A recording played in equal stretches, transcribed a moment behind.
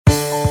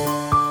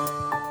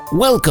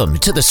Welcome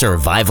to the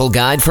Survival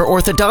Guide for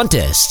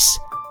Orthodontists,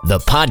 the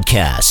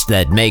podcast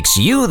that makes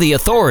you the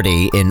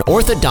authority in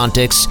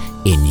orthodontics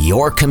in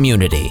your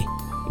community.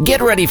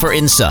 Get ready for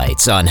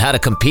insights on how to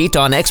compete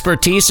on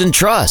expertise and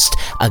trust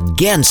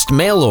against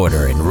mail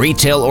order in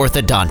retail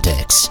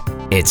orthodontics.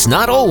 It's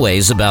not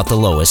always about the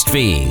lowest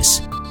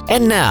fees.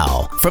 And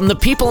now, from the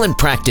People in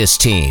Practice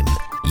team,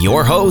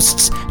 your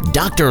hosts,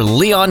 Dr.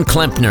 Leon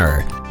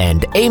Klempner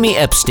and Amy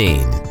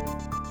Epstein.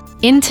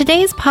 In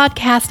today's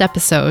podcast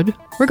episode,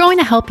 we're going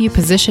to help you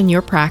position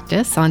your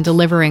practice on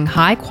delivering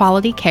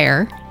high-quality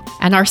care,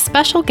 and our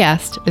special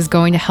guest is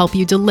going to help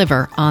you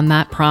deliver on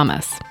that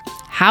promise.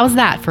 How's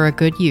that for a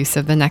good use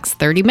of the next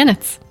 30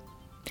 minutes?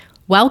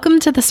 Welcome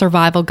to the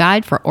Survival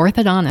Guide for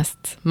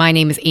Orthodontists. My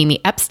name is Amy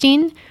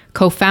Epstein,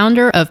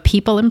 co-founder of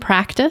People in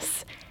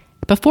Practice.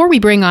 Before we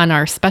bring on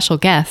our special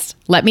guest,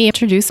 let me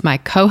introduce my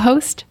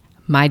co-host,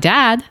 my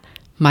dad,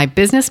 my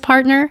business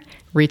partner,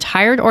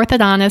 retired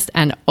orthodontist,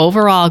 and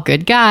overall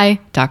good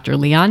guy, Dr.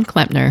 Leon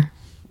Klempner.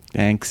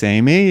 Thanks,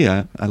 Amy.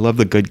 I love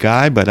the good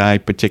guy, but I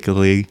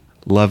particularly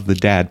love the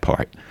dad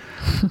part.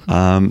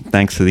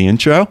 Thanks for the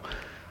intro.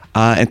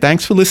 And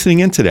thanks for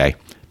listening in today,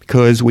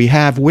 because we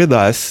have with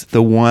us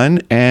the one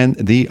and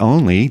the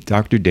only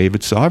Dr.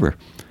 David Sarver.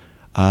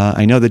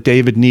 I know that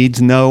David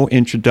needs no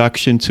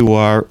introduction to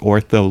our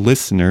ortho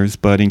listeners,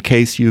 but in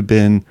case you've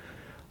been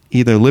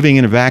either living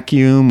in a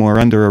vacuum or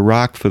under a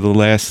rock for the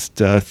last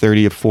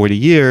 30 or 40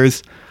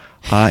 years,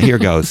 here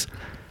goes.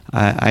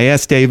 I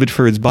asked David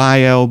for his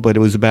bio, but it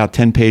was about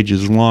 10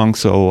 pages long,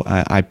 so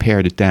I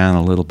pared it down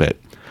a little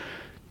bit.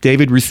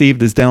 David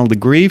received his dental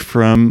degree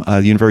from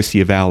the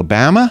University of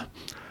Alabama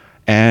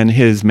and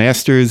his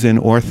master's in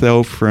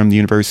ortho from the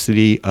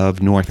University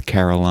of North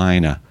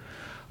Carolina.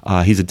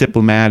 He's a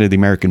diplomat of the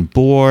American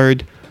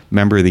Board,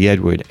 member of the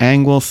Edward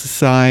Angell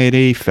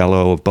Society,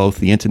 fellow of both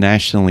the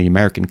International and the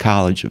American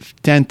College of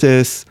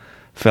Dentists,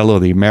 fellow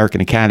of the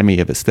American Academy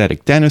of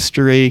Aesthetic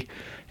Dentistry,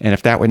 and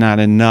if that were not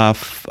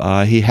enough,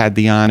 he had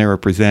the honor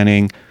of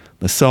presenting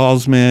the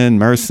Salzman,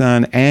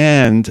 Merson,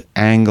 and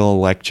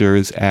Angell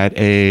lectures at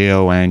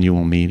AAO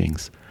annual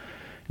meetings.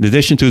 In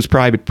addition to his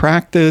private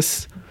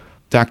practice,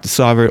 Dr.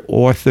 Sarver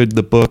authored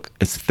the book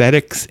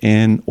Aesthetics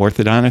in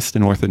Orthodontist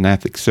and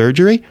Orthodontic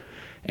Surgery,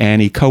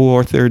 and he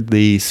co-authored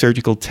the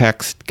surgical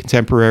text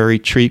Contemporary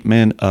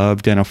Treatment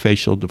of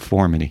Dentofacial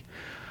Deformity.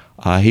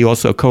 He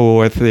also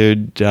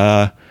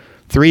co-authored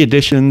 3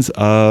 editions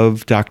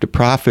of Dr.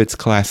 Proffitt's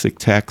classic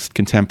text,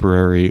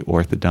 Contemporary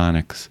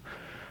Orthodontics.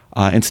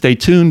 And stay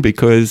tuned,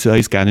 because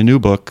he's got a new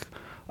book,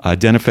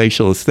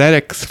 Dentofacial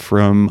Aesthetics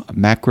from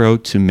Macro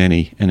to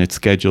Mini, and it's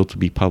scheduled to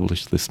be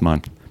published this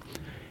month.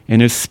 In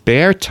his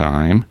spare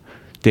time,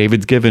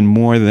 David's given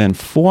more than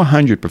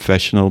 400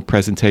 professional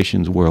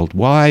presentations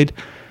worldwide,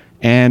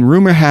 and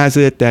rumor has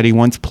it that he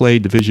once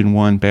played Division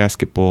I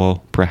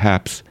basketball,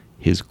 perhaps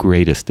his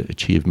greatest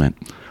achievement.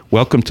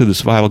 Welcome to the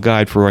Survival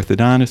Guide for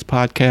Orthodontists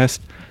podcast,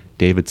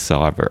 David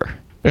Sarver.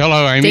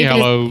 Hello, Amy. David.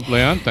 Hello,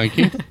 Leon. Thank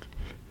you.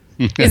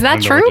 Is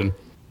that true?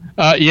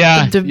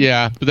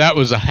 Yeah, but that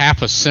was a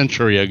half a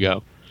century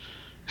ago.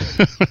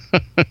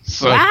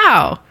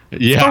 Wow.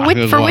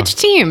 Yeah. For which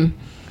team?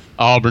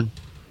 Auburn.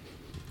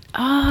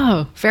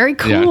 Oh, very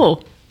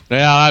cool.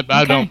 Yeah,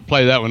 I don't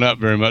play that one up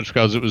very much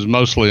because it was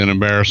mostly an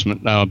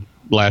embarrassment. I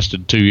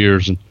lasted 2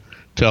 years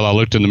until I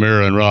looked in the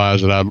mirror and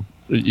realized that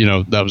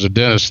that was a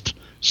dentist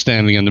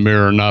standing in the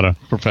mirror, not a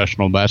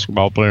professional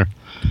basketball player.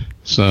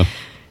 So,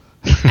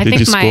 did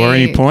you score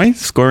any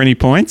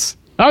points?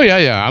 Oh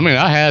yeah. I mean,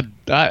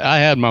 I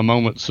had my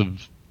moments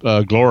of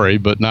glory,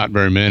 but not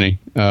very many.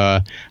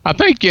 I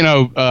think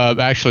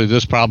actually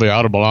this probably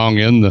ought to belong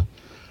in the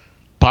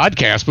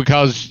podcast,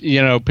 because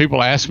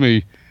people ask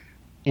me,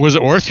 was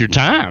it worth your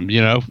time?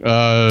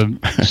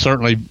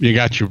 Certainly you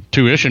got your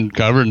tuition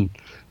covered and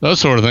those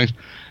sort of things.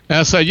 And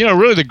I say,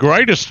 really the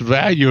greatest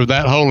value of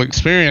that whole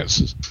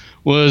experience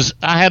was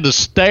I had to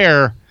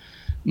stare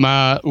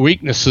my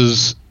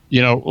weaknesses,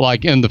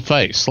 like in the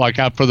face. Like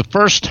I, for the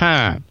first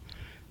time,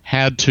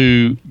 had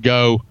to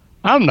go,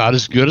 I'm not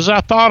as good as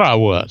I thought I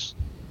was.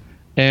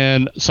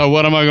 And so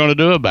what am I going to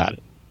do about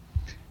it?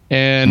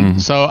 And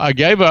so I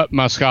gave up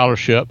my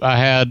scholarship. I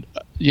had,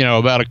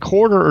 about a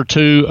quarter or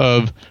two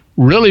of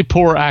really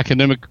poor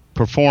academic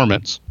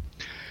performance.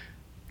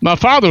 My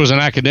father was an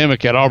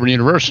academic at Auburn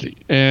University,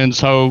 and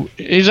so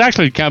he's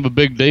actually kind of a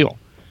big deal.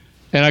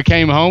 And I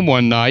came home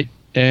one night,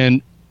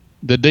 and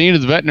the dean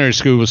of the veterinary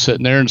school was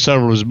sitting there, and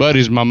several of his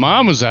buddies. My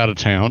mom was out of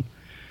town,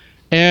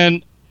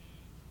 and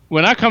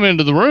when I come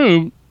into the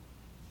room,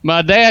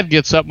 my dad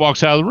gets up,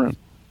 walks out of the room.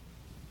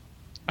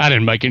 I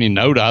didn't make any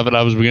note of it.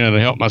 I was beginning to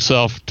help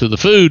myself to the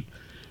food.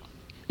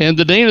 And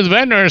the dean of the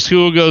veterinary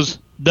school goes,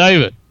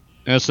 David.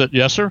 And I said,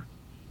 yes, sir.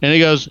 And he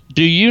goes,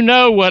 do you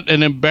know what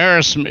an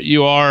embarrassment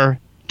you are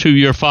to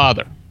your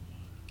father?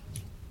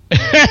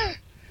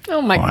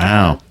 Oh, my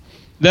God.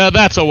 Now,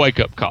 that's a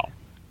wake-up call.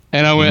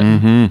 And I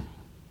went,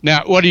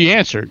 now, what do you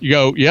answer? You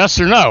go, yes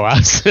or no?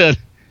 I said,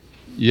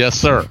 yes,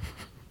 sir.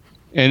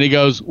 And he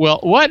goes, well,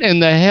 what in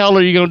the hell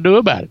are you going to do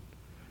about it?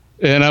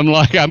 And I'm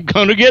like, I'm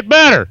going to get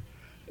better.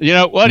 You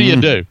know, what do you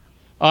do?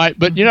 All right,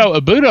 but you know,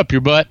 a boot up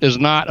your butt is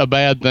not a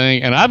bad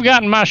thing, and I've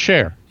gotten my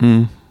share.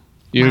 You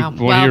want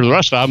to hear the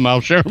rest of them,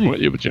 I'll share them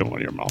with you, but you don't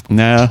want to hear them all.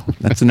 No,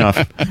 that's enough.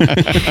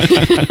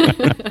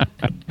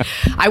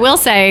 I will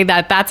say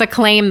that that's a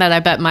claim that I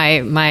bet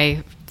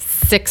my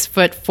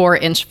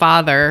 6'4"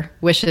 father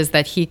wishes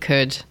that he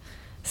could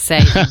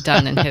say he'd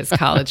done in his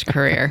college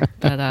career,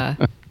 but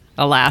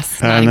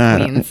alas, not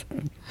in Queens.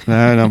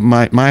 No,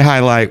 my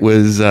highlight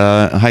was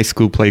high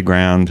school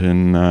playground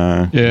and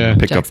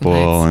pickup Jackson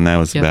ball, Heights. and that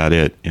was about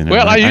it. You know,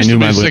 Well, I used to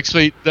be 6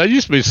 feet. I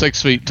used to be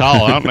 6 feet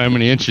tall. I don't know how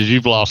many inches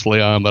you've lost,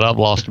 Leon, but I've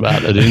lost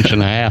about an inch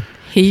and a half.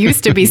 He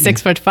used to be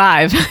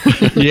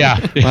 6'5". Yeah.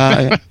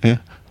 Well,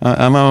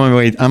 I'm on my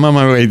way. I'm on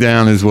my way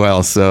down as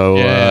well. So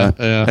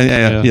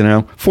you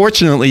know,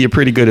 fortunately, you're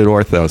pretty good at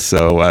ortho.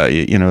 So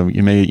you know,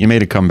 you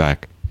made a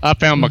comeback. I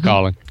found my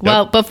calling.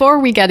 Well, before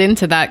we get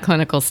into that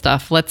clinical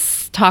stuff,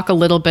 let's talk a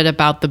little bit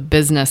about the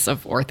business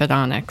of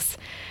orthodontics.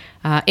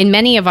 In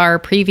many of our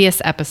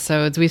previous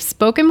episodes, we've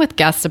spoken with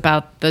guests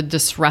about the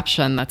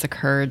disruption that's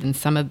occurred and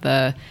some of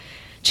the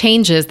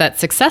changes that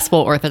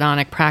successful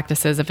orthodontic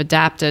practices have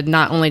adapted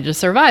not only to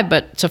survive,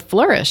 but to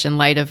flourish in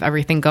light of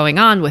everything going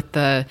on with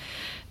the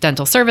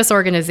dental service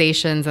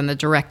organizations and the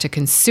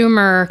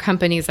direct-to-consumer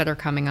companies that are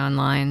coming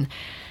online.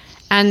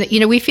 And, you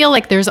know, we feel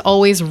like there's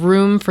always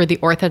room for the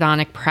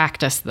orthodontic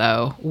practice,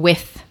 though,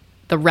 with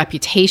the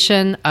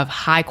reputation of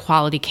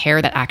high-quality care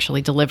that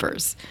actually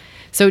delivers.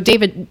 So,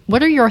 David,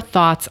 what are your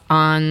thoughts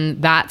on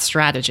that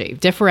strategy,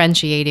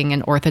 differentiating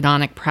an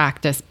orthodontic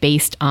practice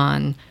based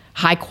on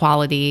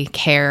high-quality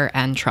care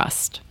and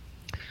trust?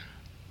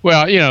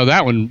 Well, you know,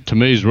 that one to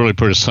me is really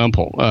pretty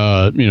simple.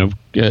 You know,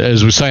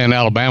 as we say in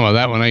Alabama,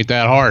 that one ain't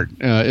that hard.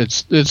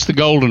 It's the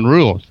golden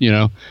rule, you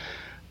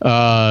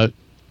know.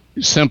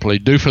 Simply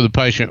do for the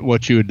patient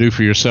what you would do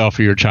for yourself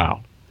or your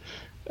child.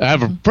 I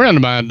have a friend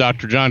of mine,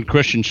 Dr. John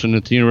Christensen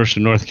at the University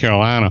of North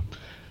Carolina,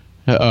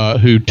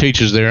 who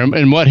teaches there.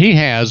 And what he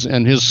has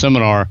in his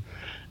seminar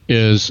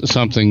is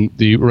something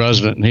the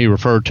resident and he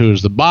referred to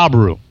as the Bob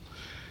Rule.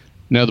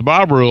 Now, the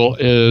Bob Rule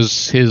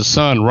is his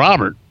son,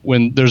 Robert,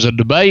 when there's a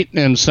debate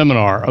in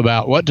seminar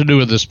about what to do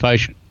with this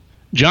patient.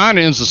 John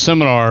ends the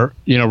seminar,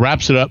 you know,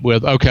 wraps it up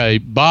with, okay,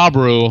 Bob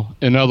Rule.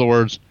 In other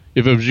words,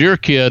 if it was your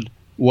kid,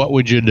 what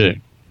would you do?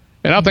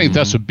 And I think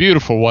that's a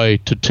beautiful way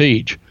to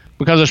teach,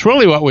 because it's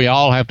really what we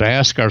all have to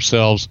ask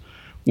ourselves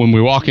when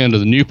we walk into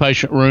the new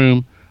patient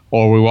room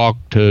or we walk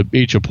to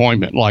each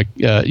appointment. Like,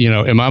 you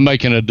know, am I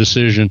making a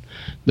decision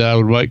that I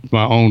would make for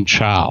my own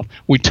child?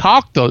 We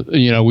talk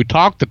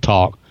the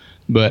talk,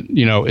 but,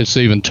 you know, it's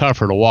even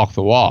tougher to walk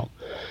the walk.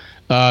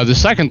 The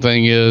second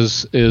thing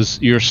is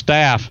your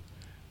staff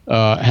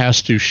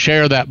has to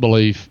share that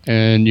belief,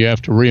 and you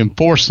have to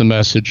reinforce the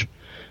message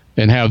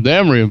and have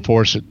them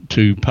reinforce it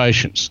to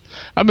patients.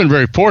 I've been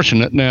very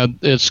fortunate. Now,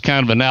 it's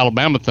kind of an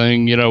Alabama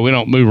thing. You know, we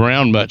don't move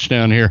around much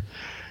down here.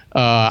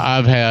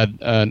 I've had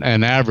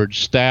an average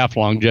staff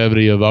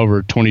longevity of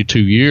over 22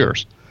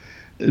 years.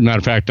 As a matter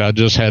of fact, I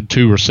just had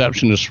 2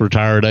 receptionists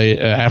retired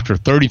after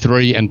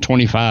 33 and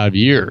 25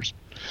 years.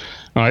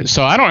 All right,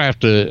 so I don't have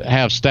to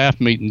have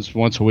staff meetings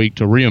once a week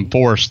to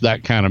reinforce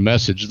that kind of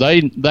message.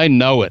 They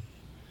know it,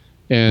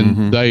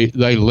 and they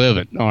live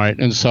it. All right,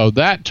 and so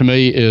that to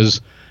me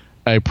is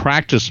a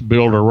practice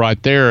builder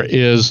right there.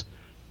 Is,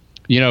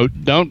 you know,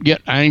 don't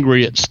get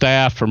angry at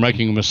staff for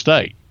making a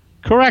mistake.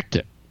 Correct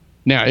it.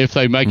 Now, if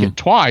they make it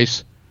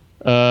twice,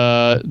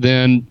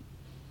 then,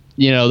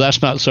 you know,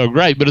 that's not so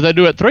great. But if they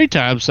do it 3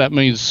 times, that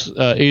means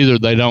either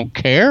they don't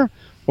care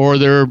or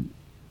they're,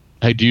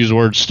 I hate to use the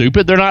word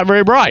stupid, they're not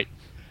very bright.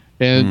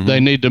 And they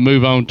need to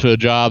move on to a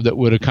job that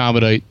would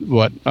accommodate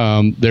what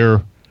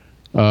their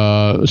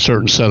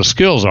certain set of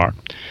skills are.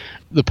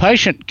 The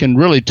patient can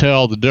really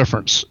tell the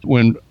difference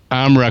when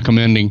I'm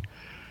recommending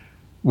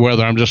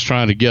whether I'm just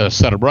trying to get a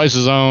set of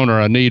braces on or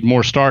I need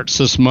more starts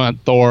this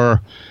month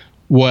or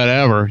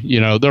whatever.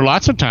 You know, there are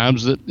lots of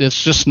times that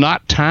it's just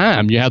not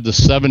time. You have the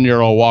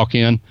 7-year-old walk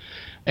in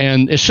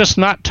and it's just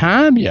not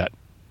time yet.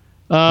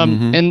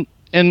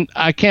 And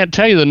I can't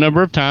tell you the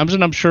number of times,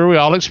 and I'm sure we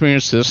all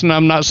experience this, and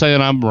I'm not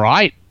saying I'm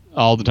right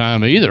all the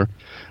time either,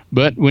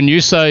 but when you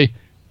say,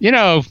 you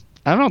know,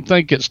 I don't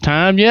think it's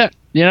time yet,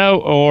 you know,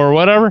 or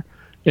whatever,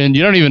 and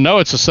you don't even know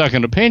it's a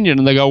second opinion,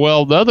 and they go,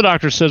 well, the other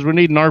doctor says we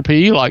need an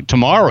RPE like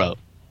tomorrow.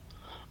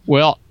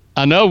 Well,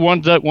 I know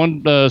one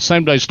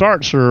same-day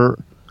starts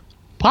are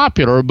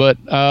popular, but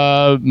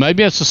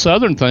maybe it's a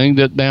southern thing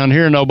that down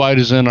here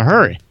nobody's in a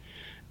hurry.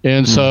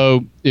 And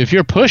so if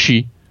you're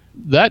pushy,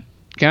 that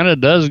kind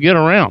of does get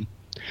around.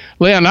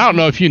 Leon, I don't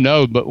know if you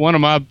know, but one of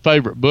my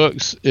favorite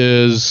books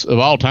is of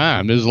all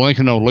time is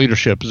Lincoln on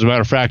Leadership. As a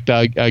matter of fact,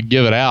 I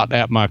give it out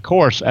at my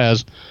course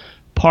as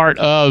part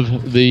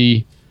of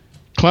the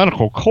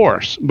clinical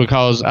course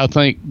because I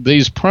think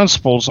these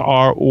principles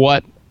are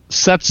what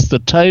sets the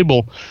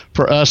table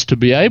for us to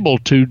be able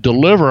to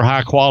deliver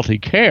high quality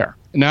care.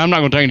 Now, I'm not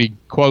going to take any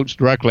quotes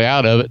directly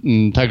out of it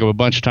and take up a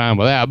bunch of time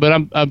with that,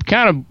 but I've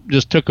kind of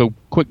just took a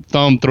quick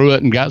thumb through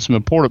it and got some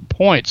important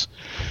points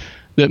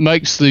that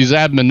makes these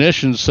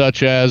admonitions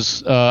such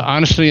as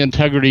honesty and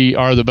integrity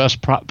are the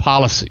best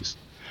policies.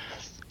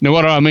 Now,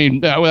 what do I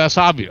mean? Well, that's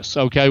obvious.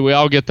 Okay, we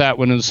all get that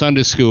one in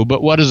Sunday school.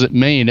 But what does it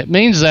mean? It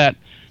means that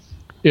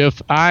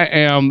if I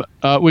am,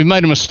 we've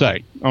made a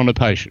mistake on the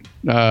patient.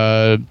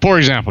 For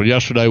example,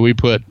 yesterday we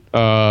put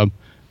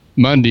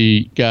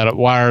Monday got a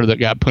wire that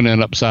got put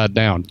in upside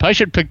down.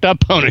 Patient picked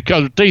up on it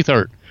because her teeth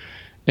hurt.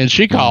 And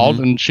she called,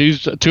 and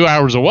she's 2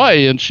 hours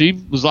away, and she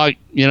was like,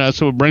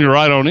 so we'll bring her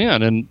right on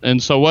in.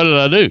 And so what did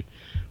I do?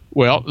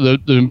 Well,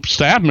 the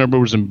staff member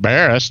was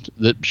embarrassed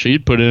that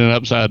she'd put it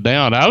upside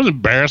down. I was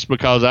embarrassed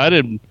because I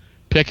didn't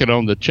pick it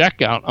on the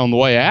checkout on the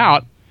way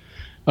out.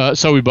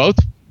 So we both,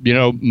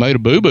 made a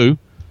boo-boo.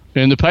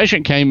 And the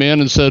patient came in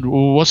and said,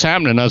 well, what's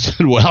happening? I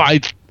said, well, I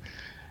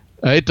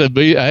hate to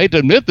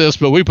admit this,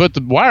 but we put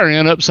the wire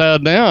in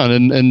upside down,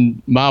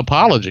 and my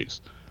apologies.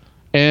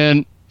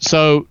 And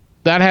so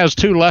that has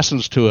two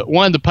lessons to it.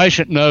 One, the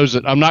patient knows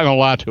that I'm not going to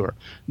lie to her.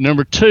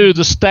 Number two,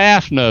 the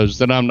staff knows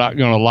that I'm not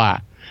going to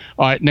lie.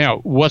 All right, now,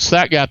 what's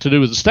that got to do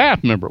with the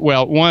staff member?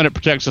 Well, one, it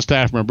protects the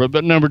staff member.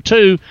 But number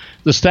two,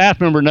 the staff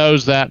member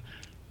knows that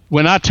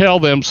when I tell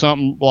them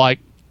something like,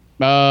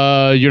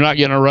 you're not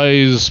getting a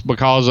raise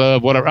because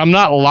of whatever, I'm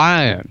not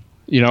lying.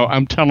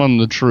 I'm telling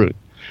the truth.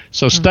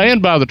 So staying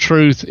by the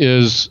truth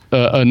is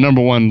a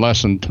number one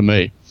lesson to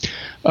me.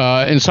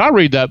 And so I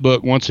read that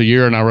book once a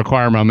year, and I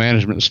require my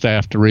management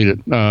staff to read it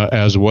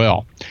as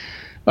well.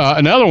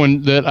 Another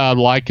one that I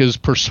like is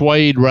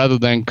persuade rather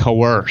than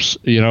coerce.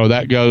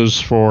 That goes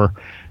for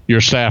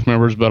your staff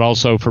members, but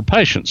also for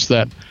patients.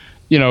 That,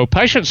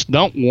 patients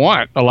don't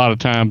want a lot of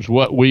times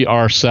what we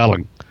are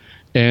selling.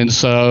 And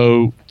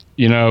so,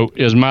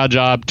 is my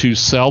job to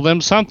sell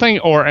them something,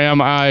 or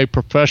am I a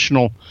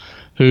professional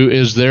who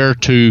is there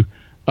to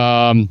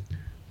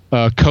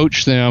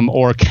coach them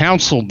or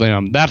counsel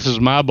them? That is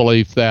my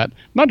belief that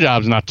my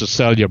job is not to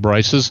sell you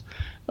braces.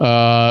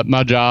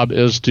 My job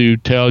is to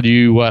tell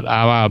you what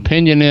my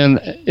opinion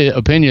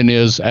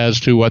is as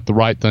to what the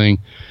right thing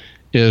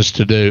is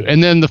to do.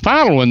 And then the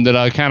final one that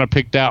I kind of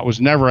picked out was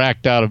never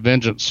act out of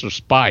vengeance or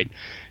spite.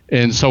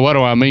 And so what do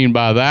I mean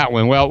by that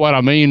one? Well, what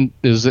I mean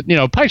is that,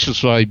 patients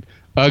say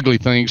ugly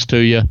things to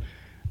you,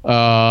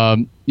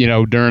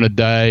 during a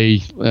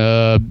day,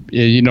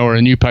 or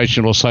a new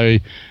patient will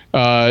say,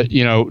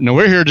 no,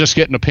 we're here just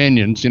getting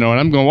opinions, and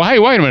I'm going, well, hey,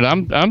 wait a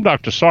minute, I'm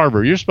Dr.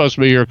 Sarver. You're supposed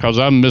to be here because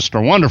I'm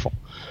Mr. Wonderful.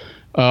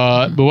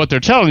 But what they're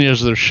telling you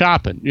is they're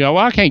shopping. Well,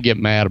 I can't get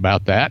mad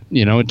about that,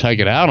 and take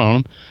it out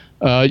on them.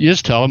 You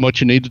just tell them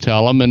what you need to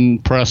tell them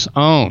and press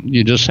on.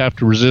 You just have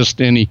to resist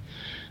any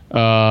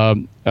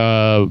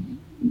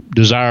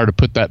desire to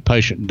put that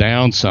patient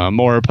down some.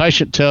 Or a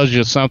patient tells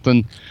you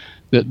something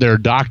that their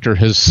doctor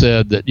has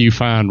said that you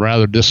find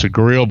rather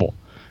disagreeable,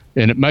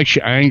 and it makes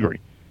you angry.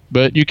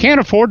 But you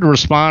can't afford to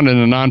respond in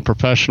a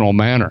non-professional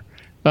manner.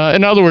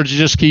 In other words, you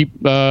just keep,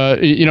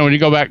 when you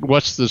go back,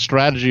 what's the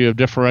strategy of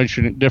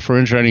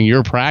differentiating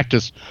your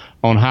practice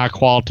on high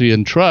quality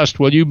and trust?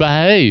 Well, you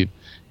behave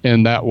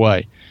in that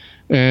way.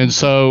 And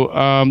so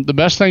the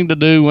best thing to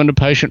do when the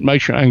patient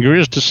makes you angry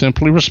is to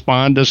simply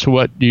respond as to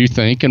what you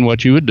think and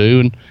what you would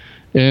do,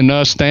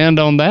 and stand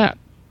on that.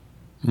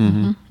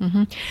 Mm-hmm.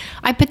 Mm-hmm.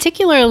 I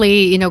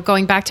particularly,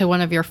 going back to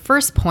one of your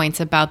first points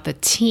about the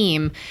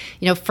team,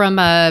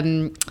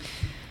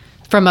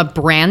 from a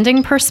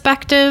branding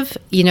perspective,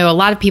 a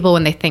lot of people,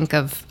 when they think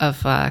of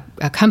a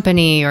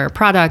company or a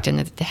product and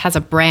it has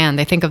a brand,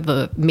 they think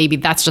of maybe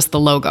that's just the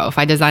logo. If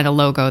I design a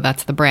logo,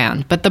 that's the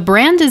brand. But the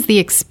brand is the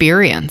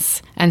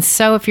experience. And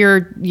so if you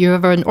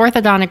have an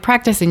orthodontic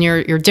practice and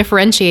you're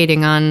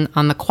differentiating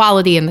on the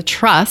quality and the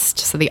trust,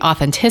 so the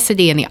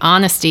authenticity and the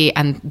honesty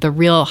and the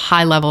real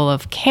high level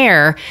of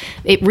care,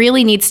 it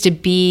really needs to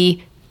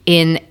be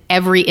in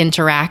every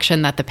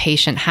interaction that the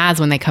patient has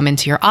when they come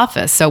into your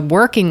office. So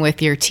working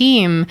with your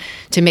team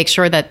to make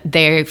sure that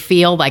they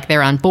feel like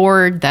they're on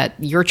board, that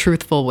you're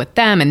truthful with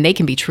them and they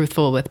can be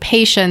truthful with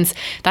patients,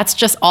 that's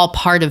just all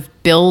part of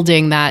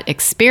building that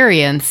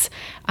experience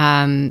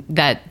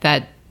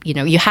that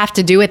you have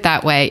to do it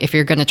that way if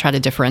you're going to try to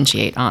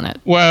differentiate on it.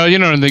 Well,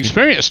 and the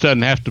experience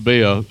doesn't have to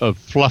be a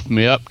fluff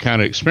me up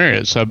kind of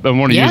experience. I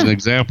want to use an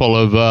example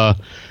of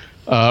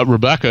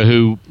Rebecca,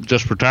 who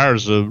just retired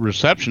as a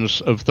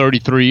receptionist of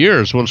 33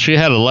 years. Well, she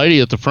had a lady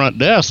at the front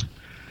desk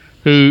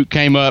who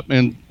came up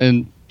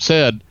and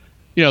said,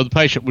 the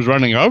patient was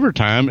running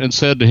overtime, and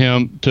said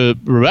to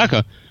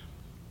Rebecca,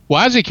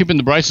 why is he keeping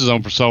the braces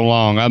on for so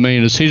long? I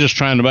mean, is he just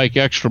trying to make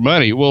extra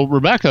money? Well,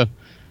 Rebecca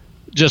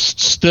just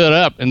stood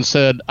up and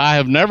said, I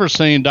have never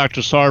seen Dr.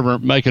 Sarver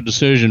make a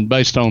decision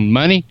based on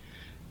money,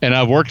 and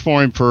I've worked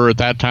for him for, at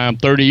that time,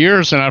 30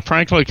 years, and I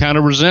frankly kind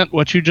of resent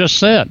what you just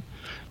said.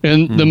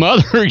 And the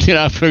mother,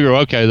 I figure,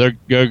 okay,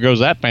 there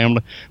goes that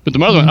family. But the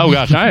mother went, oh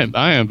gosh,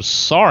 I am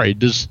sorry.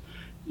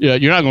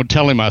 You're not going to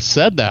tell him I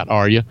said that,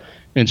 are you?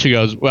 And she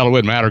goes, well, it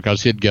wouldn't matter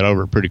because he'd get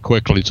over it pretty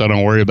quickly, so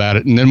don't worry about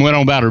it. And then went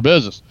on about her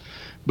business.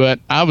 But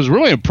I was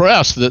really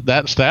impressed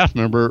that staff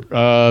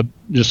member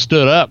just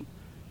stood up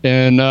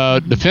and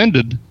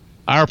defended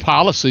our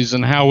policies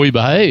and how we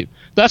behave.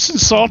 That's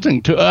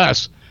insulting to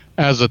us.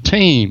 as a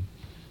team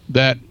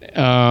that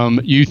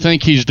you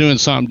think he's doing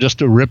something just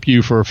to rip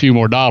you for a few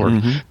more dollars.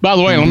 Mm-hmm. By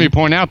the way, let me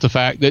point out the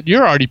fact that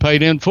you're already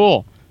paid in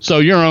full, so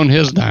you're on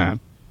his dime.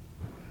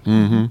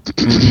 Mm-hmm.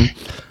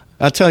 Mm-hmm.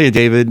 I'll tell you,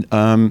 David,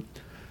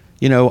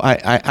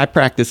 I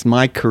practiced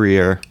my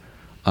career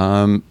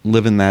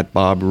living that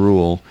Bob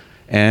rule.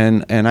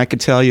 And I could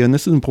tell you, and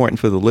this is important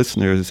for the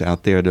listeners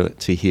out there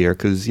to hear,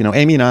 because,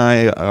 Amy and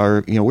I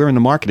are, we're in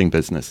the marketing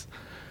business.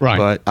 Right.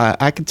 But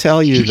I could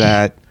tell you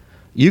that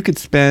you could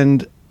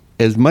spend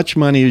as much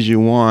money as you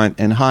want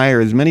and hire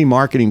as many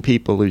marketing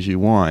people as you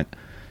want.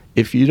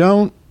 If you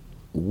don't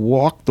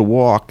walk the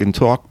walk and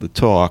talk the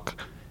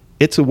talk,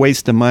 it's a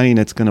waste of money and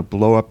it's going to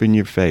blow up in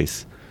your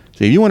face.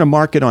 So if you want to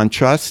market on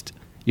trust,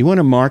 you want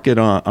to market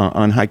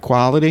on high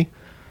quality,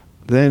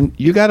 then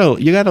you gotta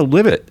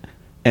live it.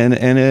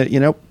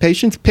 And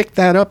patients pick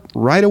that up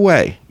right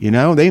away.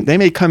 They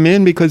may come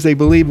in because they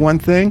believe one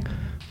thing,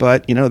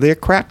 but their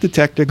crap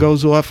detector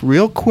goes off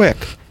real quick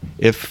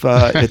if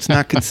it's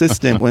not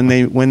consistent when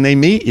they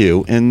meet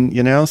you. And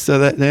so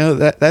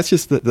that's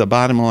just the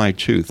bottom line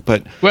truth.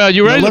 But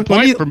you raised the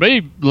point for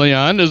me,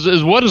 Leon,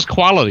 is what is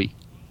quality?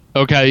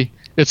 Okay,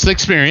 it's the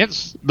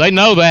experience. They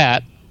know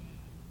that.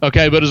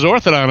 Okay, but as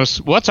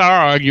orthodontists, what's our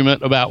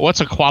argument about what's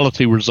a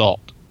quality result?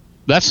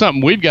 That's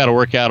something we've got to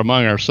work out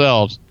among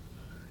ourselves.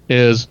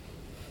 Is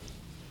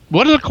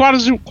what is a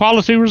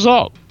quality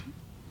result?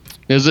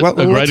 Is it a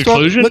great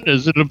occlusion?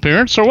 Is it an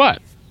appearance or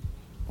what?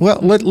 Well,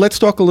 let's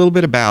talk a little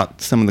bit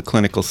about some of the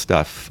clinical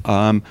stuff.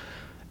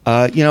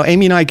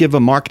 Amy and I give a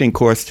marketing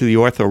course to the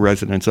ortho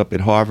residents up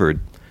at Harvard,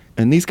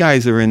 and these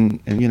guys are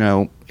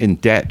in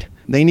debt.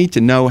 They need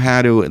to know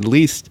how to at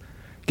least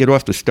get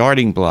off the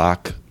starting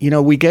block.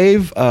 We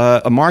gave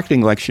a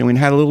marketing lecture and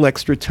had a little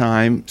extra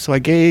time, so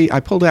I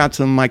pulled out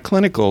some of my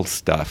clinical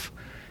stuff.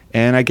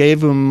 And I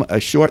gave them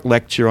a short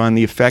lecture on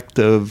the effect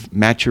of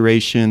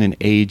maturation and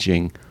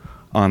aging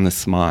on the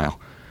smile.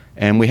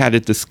 And we had a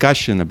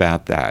discussion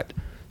about that.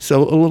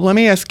 So let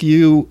me ask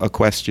you a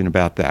question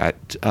about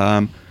that.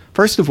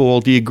 First of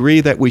all, do you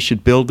agree that we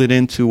should build it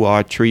into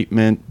our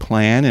treatment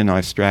plan and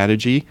our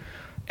strategy?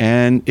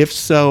 And if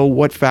so,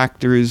 what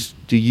factors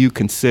do you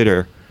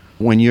consider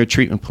when you're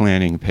treatment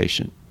planning a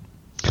patient?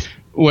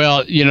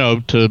 Well,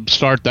 to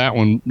start that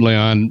one,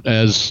 Leon,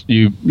 as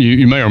you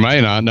may or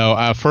may not know,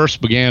 I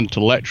first began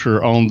to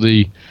lecture on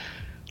the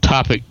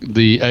topic,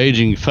 the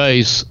aging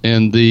face,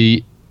 in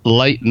the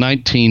late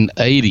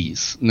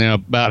 1980s. Now,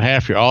 about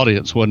half your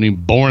audience wasn't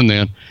even born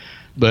then,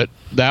 but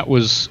that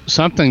was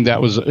something that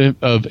was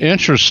of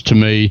interest to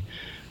me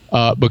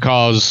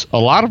because a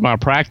lot of my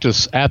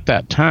practice at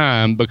that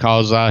time,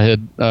 because I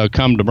had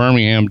come to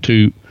Birmingham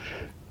to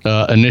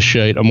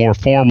initiate a more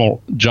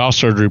formal jaw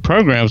surgery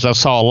programs, I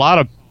saw a lot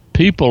of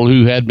people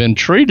who had been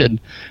treated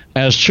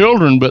as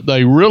children, but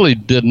they really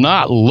did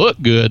not look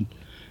good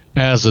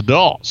as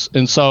adults.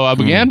 And so I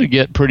began to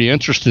get pretty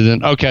interested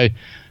in, okay,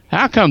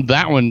 how come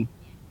that one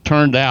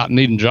turned out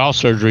needing jaw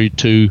surgery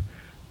to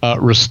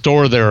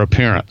restore their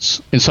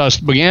appearance? And so I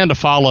began to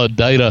follow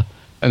data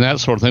and that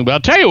sort of thing. But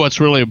I'll tell you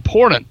what's really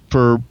important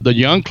for the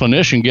young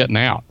clinician getting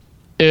out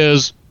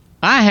is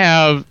I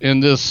have in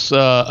this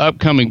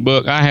upcoming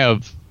book, I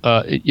have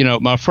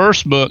my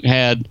first book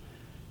had,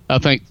 I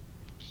think,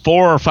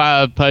 4 or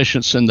 5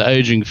 patients in the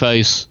aging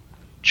face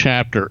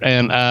chapter,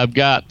 and I've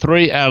got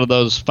 3 out of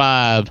those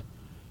 5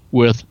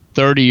 with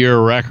 30-year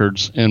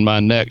records in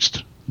my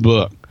next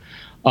book.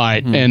 All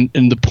right, and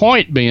the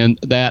point being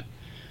that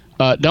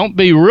don't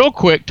be real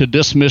quick to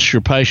dismiss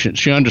your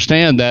patients. You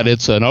understand that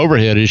it's an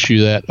overhead issue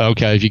that,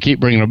 okay, if you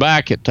keep bringing them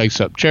back, it takes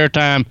up chair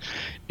time.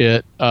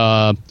 It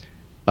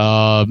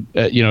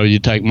you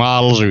take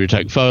models or you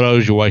take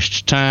photos, you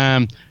waste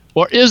time.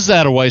 Or is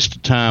that a waste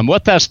of time?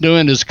 What that's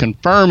doing is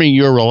confirming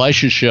your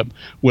relationship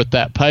with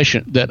that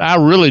patient, that I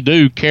really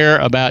do care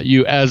about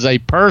you as a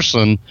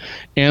person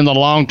in the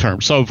long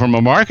term. So from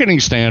a marketing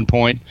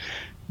standpoint,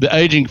 the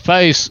aging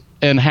face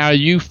and how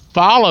you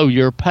follow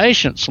your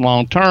patients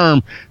long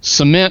term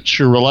cements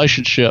your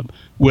relationship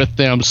with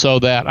them, so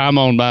that I'm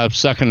on my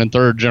 2nd and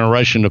 3rd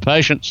generation of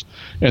patients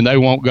and they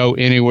won't go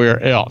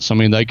anywhere else. I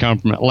mean, they come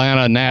from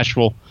Atlanta,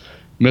 Nashville,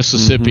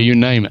 Mississippi, you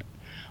name it.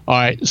 All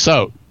right,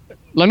 so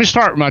let me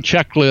start with my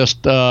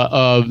checklist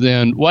of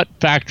then what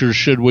factors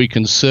should we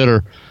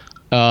consider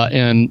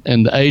in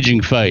the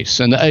aging face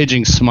and the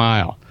aging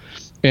smile.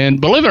 And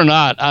believe it or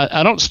not,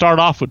 I don't start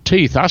off with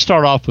teeth. I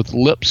start off with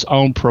lips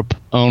on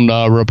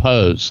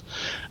repose.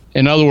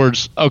 In other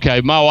words,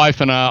 okay, my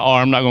wife and I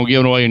are, I'm not going to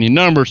give away any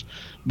numbers,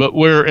 but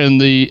we're in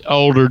the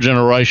older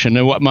generation.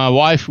 And what my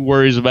wife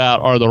worries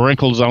about are the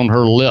wrinkles on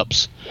her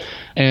lips.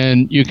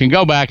 And you can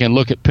go back and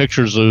look at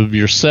pictures of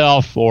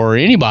yourself or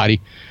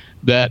anybody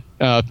that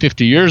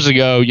 50 years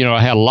ago,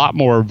 I had a lot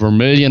more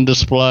vermilion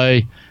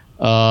display.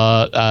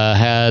 I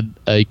had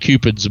a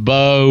Cupid's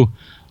bow,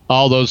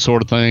 all those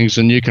sort of things,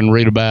 and you can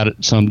read about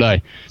it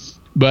someday.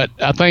 But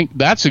I think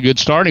that's a good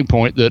starting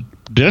point that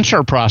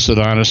denture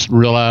prosthodontists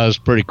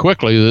realized pretty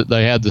quickly, that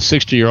they had the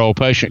 60-year-old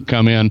patient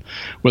come in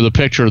with a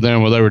picture of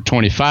them when they were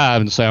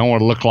 25 and say, I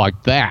want to look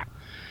like that.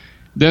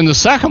 Then the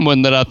second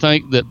one that I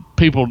think that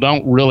people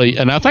don't really,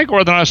 and I think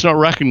orthodontists don't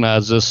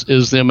recognize this,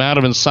 is the amount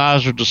of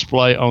incisor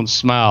display on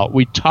smile.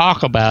 We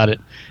talk about it.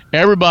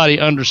 Everybody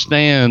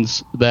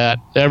understands that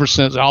ever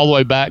since all the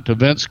way back to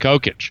Vince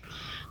Kokich,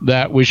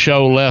 that we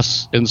show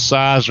less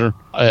incisor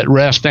at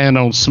rest and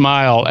on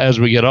smile as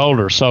we get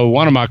older. So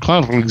one of my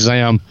clinical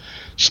exam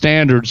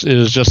standards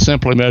is just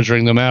simply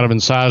measuring the amount of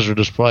incisor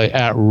display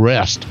at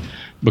rest,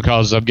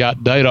 because I've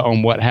got data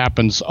on what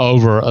happens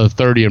over a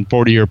 30 and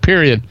 40 year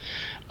period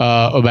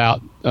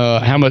about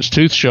how much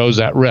tooth shows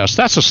at rest.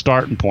 That's a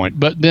starting point.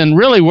 But then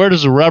really, where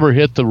does the rubber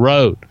hit the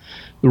road?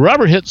 The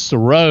rubber hits the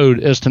road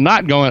is to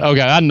not going,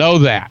 okay, I know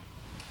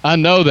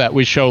that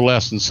we show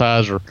less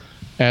incisor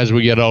as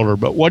we get older,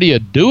 but what do you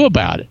do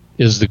about it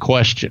is the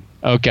question.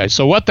 Okay,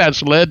 so what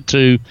that's led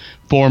to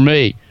for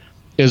me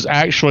is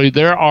actually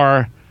there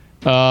are,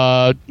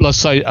 let's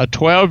say, a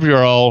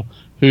 12-year-old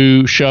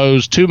who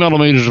shows 2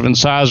 millimeters of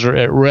incisor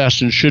at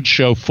rest and should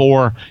show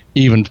 4,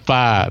 even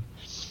 5.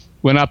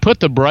 When I put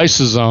the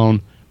braces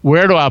on,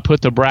 where do I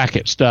put the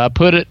brackets? Do I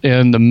put it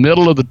in the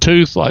middle of the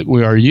tooth like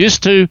we are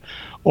used to,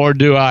 or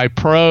do I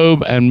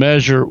probe and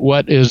measure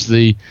what is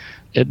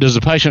does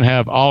the patient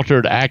have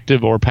altered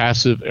active or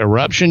passive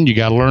eruption? You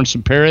got to learn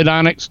some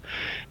periodontics.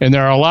 And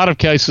there are a lot of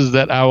cases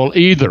that I will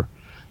either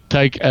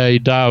take a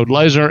diode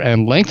laser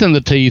and lengthen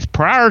the teeth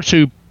prior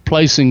to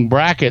placing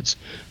brackets,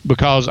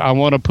 because I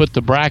want to put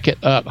the bracket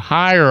up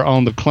higher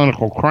on the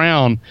clinical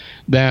crown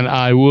than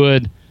I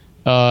would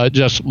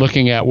just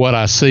looking at what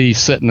I see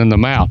sitting in the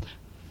mouth.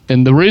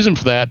 And the reason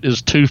for that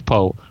is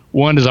toothpull.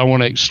 One is I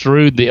want to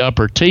extrude the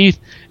upper teeth,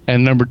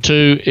 and number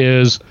two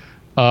is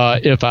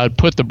if I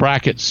put the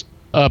brackets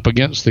up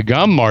against the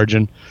gum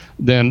margin,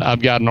 then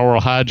I've got an oral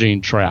hygiene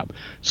trap.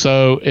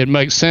 So it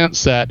makes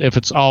sense that if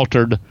it's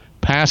altered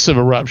passive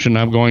eruption,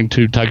 I'm going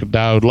to take a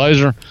diode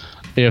laser.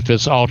 If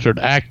it's altered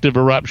active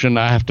eruption,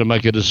 I have to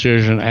make a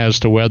decision as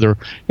to whether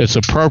it's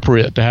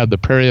appropriate to have the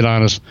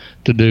periodontist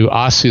to do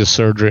osseous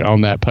surgery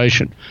on that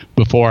patient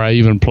before I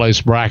even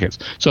place brackets.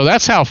 So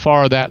that's how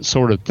far that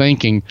sort of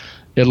thinking,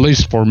 at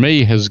least for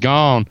me, has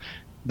gone,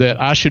 that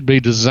I should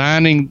be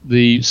designing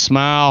the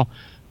smile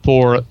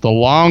for the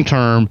long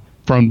term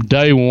from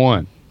day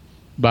one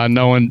by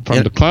knowing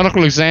from the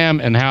clinical exam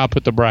and how I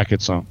put the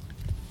brackets on.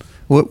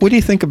 What do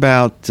you think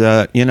about,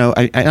 I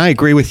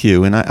agree with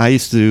you, and I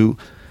used to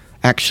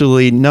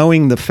actually,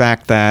 knowing the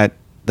fact that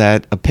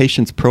a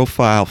patient's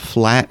profile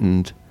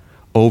flattened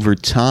over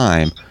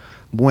time,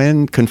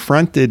 when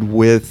confronted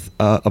with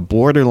a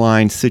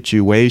borderline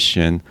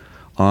situation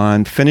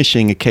on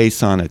finishing a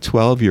case on a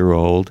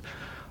 12-year-old,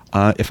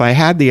 if I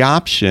had the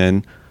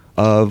option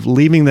of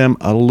leaving them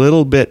a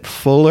little bit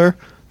fuller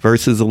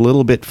versus a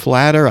little bit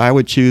flatter, I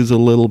would choose a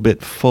little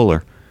bit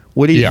fuller.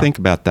 What do you think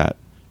about that?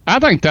 I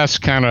think that's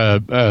kind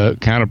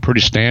of pretty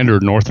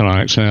standard in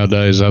orthodontics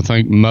nowadays. I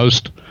think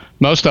most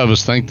of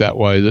us think that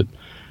way,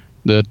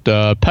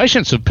 that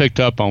patients have picked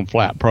up on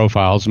flat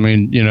profiles. I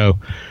mean,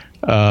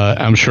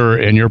 I'm sure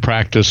in your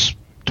practice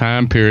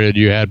time period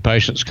you had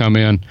patients come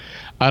in,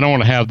 I don't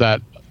want to have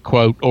that,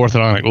 quote,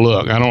 orthodontic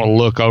look. I don't want to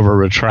look over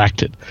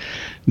retracted.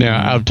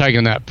 Now, I've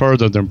taken that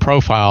further than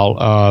profile.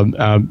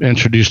 I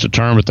introduced a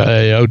term at the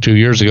AAO 2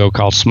 years ago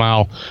called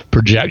smile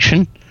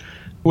projection,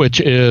 which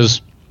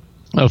is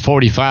a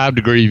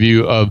 45-degree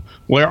view of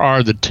where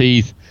are the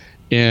teeth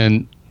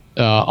in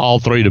all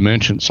three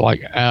dimensions.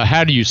 Like,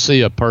 how do you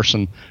see a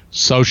person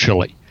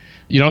socially?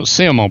 You don't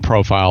see them on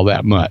profile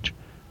that much.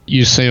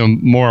 You see them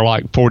more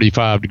like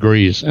 45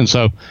 degrees. And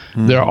so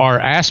there are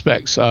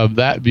aspects of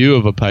that view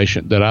of a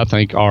patient that I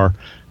think are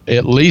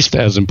at least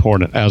as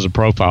important as a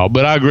profile.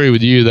 But I agree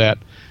with you that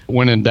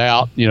when in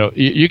doubt,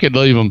 you could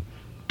leave them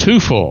too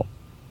full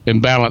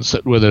and balance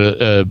it with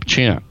a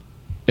chin,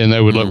 and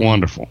they would look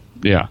wonderful.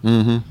 Yeah.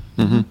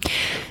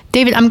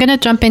 David, I'm going to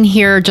jump in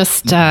here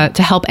just to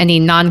help any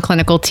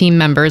non-clinical team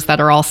members that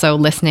are also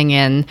listening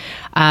in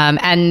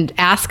and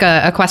ask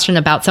a question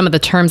about some of the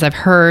terms I've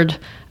heard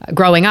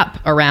growing up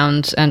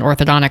around an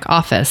orthodontic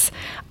office.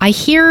 I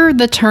hear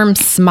the term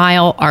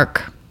smile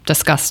arc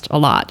discussed a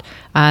lot.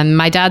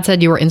 My dad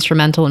said you were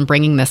instrumental in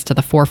bringing this to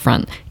the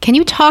forefront. Can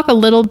you talk a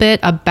little bit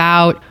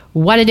about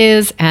what it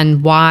is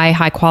and why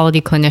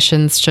high-quality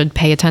clinicians should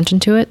pay attention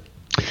to it?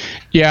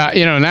 Yeah,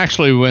 and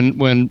actually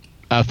when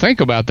I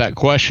think about that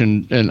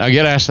question, and I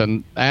get asked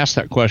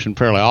that question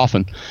fairly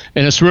often,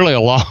 and it's really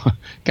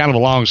kind of a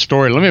long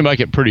story. Let me make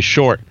it pretty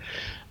short.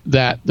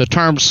 That the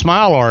term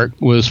smile arc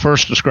was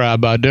first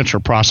described by a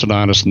denture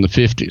prosthodontist in the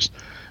 50s.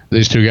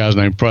 These two guys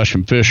named Frush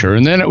and Fisher.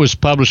 And then it was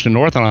published in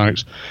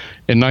Orthodontics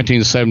in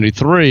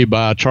 1973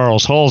 by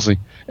Charles Halsey.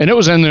 And it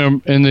was in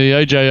the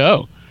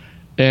AJO.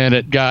 And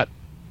it got,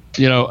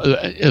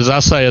 as I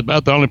say,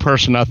 about the only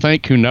person I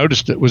think who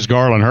noticed it was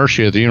Garland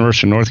Hershey at the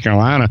University of North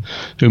Carolina,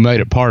 who made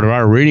it part of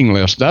our reading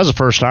list. That was the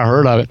first I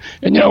heard of it.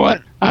 And you know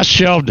what? I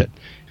shelved it.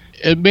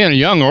 Being a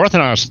young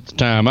orthodontist at the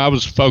time, I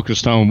was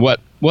focused on what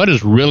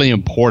is really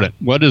important,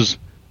 what is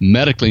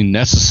medically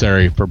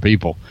necessary for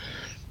people.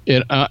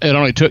 It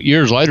only took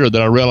years later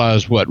that I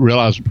realized what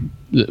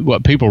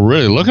people were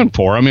really looking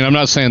for. I mean, I'm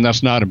not saying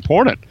that's not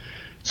important,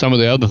 some of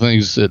the other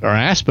things that are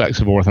aspects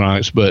of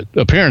orthodontics, but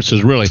appearance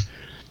is really,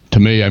 to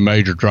me, a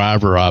major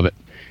driver of it.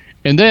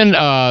 And then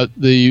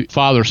the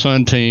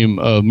father-son team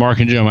of Mark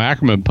and Jim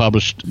Ackerman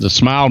published the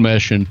Smile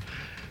Mesh in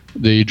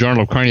the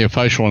Journal of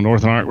Craniofacial and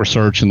Orthodontic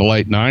Research in the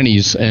late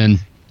 90s. And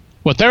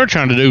what they were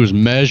trying to do was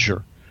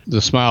measure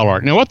the smile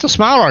arc. Now, what the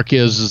smile arc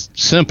is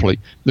simply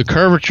the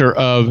curvature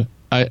of,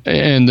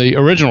 and the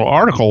original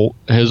article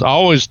has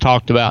always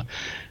talked about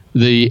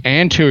the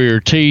anterior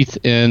teeth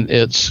in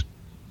its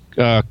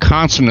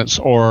consonance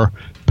or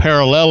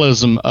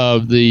parallelism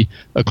of the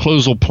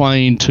occlusal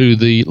plane to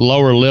the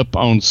lower lip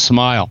on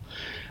smile.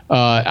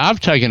 I've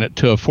taken it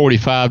to a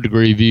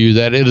 45-degree view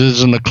that it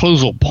is an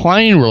occlusal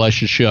plane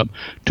relationship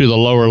to the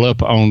lower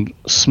lip on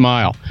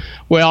smile.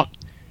 Well,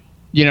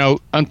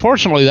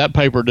 unfortunately, that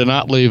paper did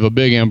not leave a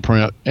big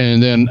imprint.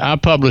 And then I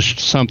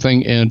published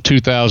something in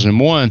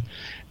 2001,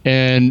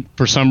 and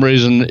for some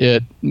reason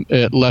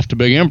it left a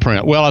big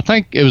imprint. Well, I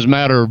think it was a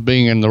matter of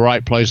being in the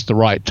right place at the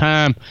right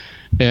time.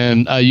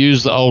 And I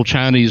use the old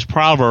Chinese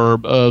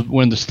proverb of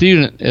when the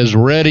student is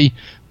ready,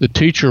 the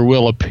teacher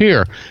will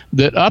appear.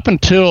 That up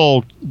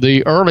until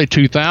the early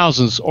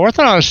 2000s,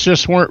 orthodontists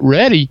just weren't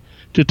ready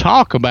to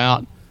talk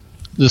about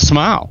the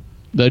smile.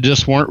 They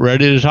just weren't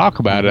ready to talk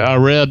about it. I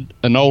read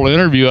an old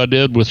interview I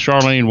did with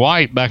Charlene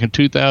White back in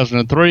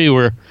 2003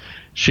 where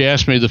she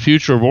asked me the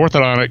future of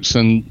orthodontics,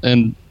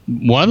 and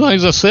one of the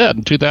things I said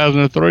in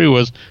 2003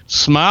 was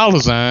smile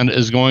design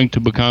is going to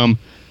become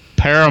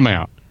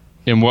paramount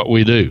in what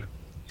we do.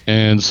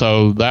 And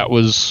so that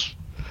was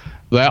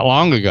that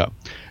long ago.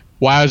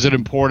 Why is it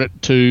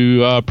important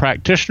to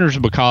practitioners?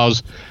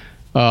 Because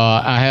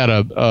I had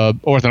a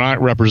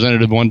orthodontic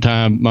representative one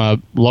time, my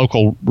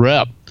local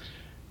rep,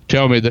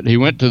 tell me that he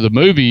went to the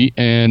movie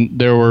and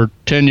there were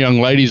 10 young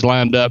ladies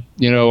lined up,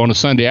 on a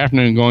Sunday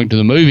afternoon going to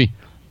the movie.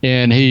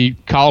 And he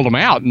called them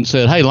out and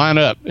said, "Hey, line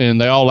up."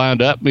 And they all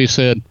lined up. And he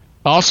said,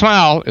 "I'll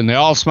smile." And they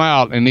all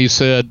smiled. And he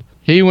said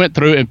he went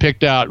through and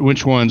picked out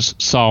which ones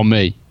saw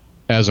me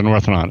as an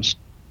orthodontist.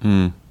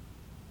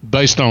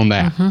 Based on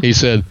that. He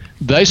said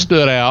they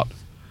stood out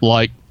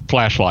like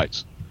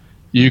flashlights.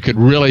 You could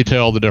really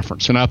tell the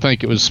difference. And I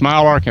think it was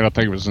smile arc, and I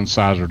think it was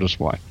incisor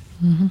display.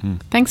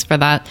 Thanks for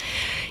that.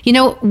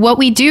 What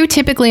we do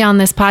typically on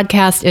this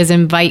podcast is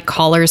invite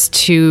callers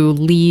to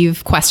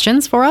leave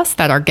questions for us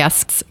that our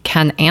guests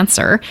can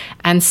answer.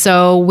 And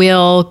so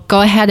we'll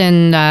go ahead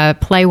and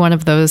play one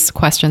of those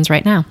questions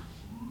right now.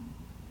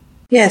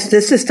 Yes,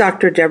 this is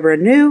Dr. Deborah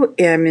New.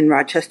 I'm in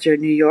Rochester,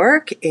 New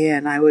York,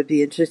 and I would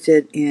be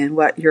interested in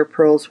what your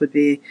pearls would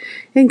be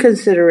in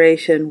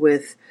consideration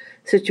with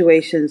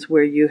situations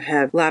where you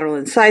have lateral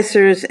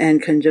incisors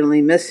and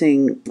congenitally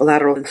missing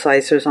lateral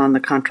incisors on the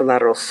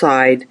contralateral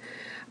side.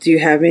 Do you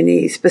have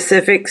any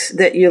specifics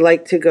that you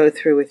like to go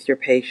through with your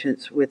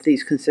patients with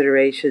these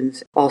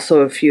considerations?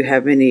 Also, if you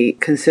have any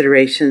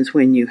considerations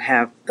when you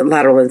have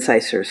lateral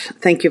incisors.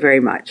 Thank you very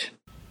much.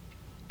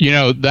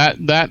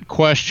 That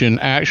question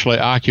actually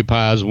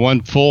occupies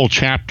one full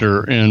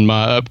chapter in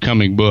my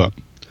upcoming book,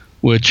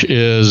 which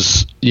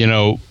is,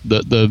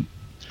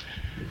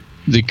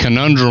 the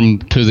conundrum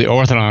to the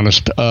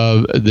orthodontist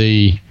of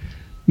the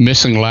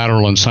missing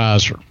lateral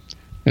incisor.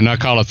 And I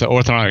call it the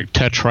orthodontic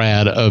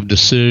tetrad of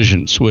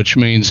decisions, which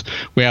means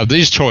we have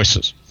these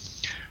choices.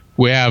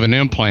 We have an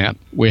implant,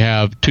 we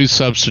have tooth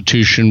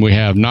substitution, we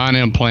have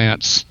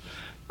non-implants,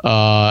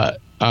 or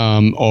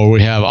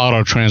we have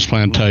auto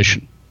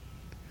transplantation.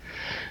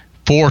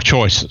 4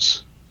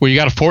 choices. Well, you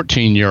got a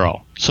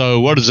 14-year-old. So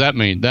what does that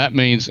mean? That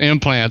means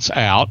implants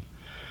out.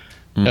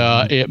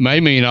 It may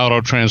mean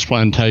auto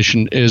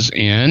transplantation is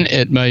in.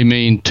 It may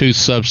mean tooth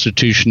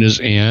substitution is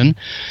in.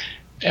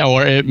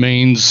 Or it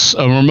means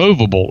a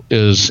removable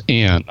is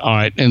in. All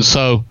right. And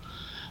so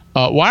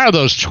why are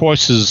those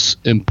choices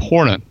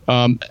important?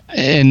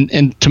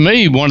 And to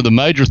me, one of the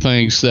major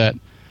things that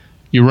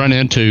you run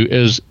into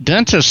is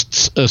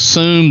dentists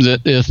assume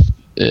that if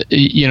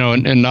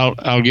and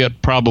I'll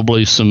get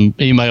probably some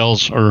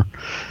emails or,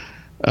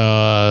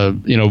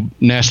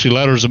 nasty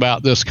letters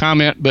about this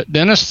comment, but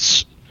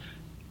dentists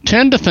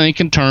tend to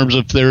think in terms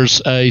of if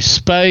there's a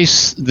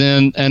space,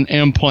 then an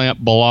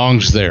implant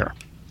belongs there.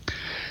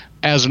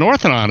 As an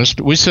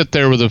orthodontist, we sit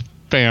there with a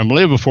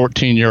family of a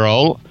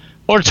 14-year-old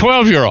or a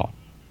 12-year-old,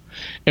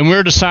 and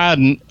we're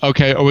deciding,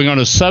 okay, are we going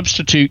to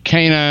substitute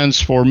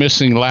canines for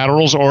missing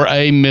laterals or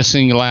a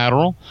missing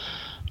lateral?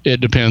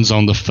 It depends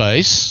on the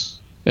face.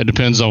 It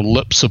depends on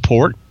lip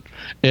support.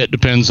 It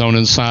depends on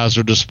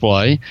incisor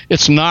display.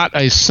 It's not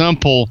a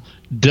simple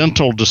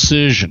dental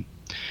decision.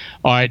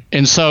 All right,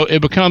 and so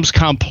it becomes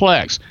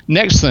complex.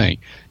 Next thing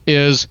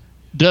is,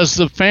 does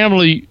the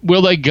family,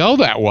 will they go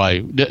that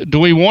way? Do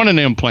we want an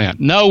implant?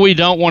 No, we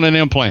don't want an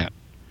implant.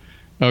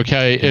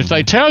 Okay, if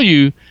they tell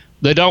you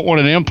they don't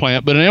want an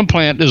implant, but an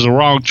implant is the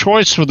wrong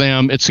choice for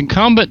them, it's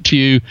incumbent to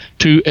you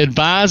to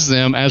advise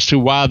them as to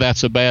why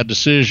that's a bad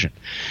decision.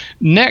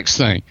 Next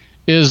thing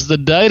is the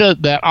data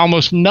that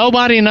almost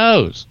nobody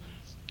knows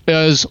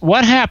is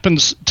what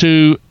happens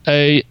to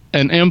an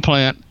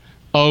implant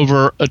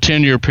over a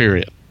 10-year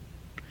period.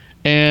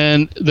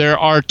 And there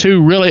are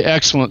two really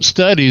excellent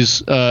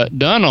studies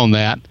done on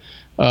that.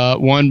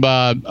 One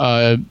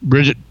by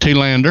Bridget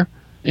Thielander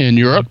in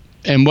Europe.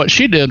 And what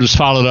she did was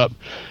followed up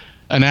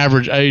an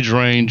average age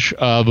range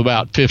of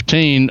about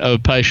 15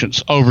 of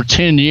patients over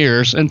 10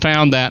 years and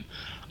found that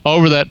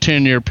over that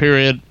 10-year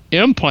period,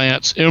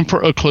 implants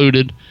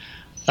infra-occluded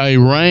a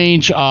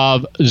range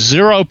of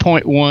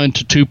 0.1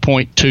 to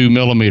 2.2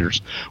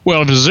 millimeters.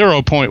 Well, if it's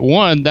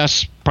 0.1,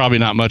 that's probably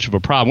not much of a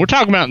problem. We're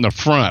talking about in the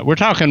front. We're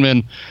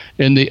talking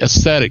in the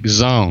aesthetic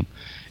zone.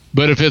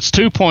 But if it's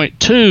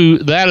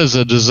 2.2, that is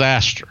a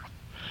disaster.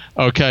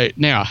 Okay,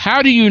 now,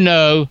 how do you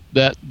know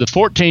that the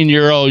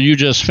 14-year-old you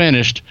just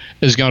finished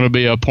is going to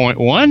be a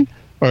 0.1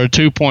 or a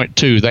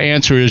 2.2? The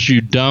answer is you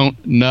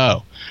don't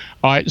know.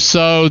 All right,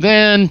 so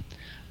then,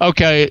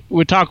 okay,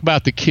 we talk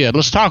about the kid.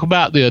 Let's talk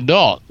about the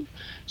adult.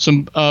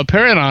 Some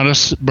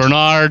periodontists,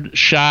 Bernard,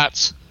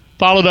 Schatz,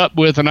 followed up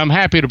with, and I'm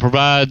happy to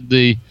provide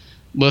the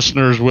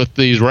listeners with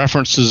these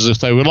references if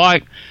they would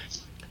like.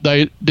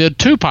 They did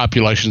two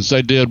populations.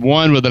 They did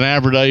one with an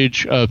average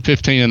age of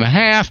 18 and a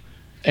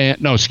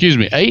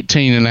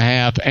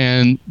half,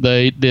 and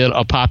they did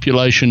a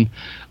population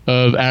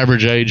of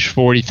average age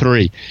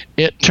 43.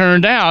 It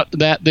turned out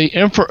that the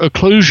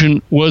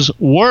infra-occlusion was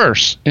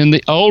worse in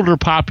the older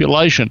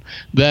population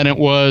than it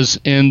was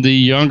in the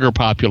younger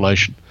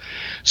population.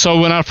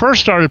 So when I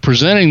first started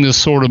presenting this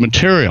sort of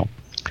material,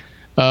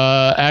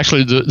 I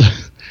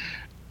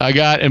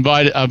got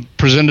invited. I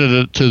presented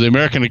it to the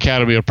American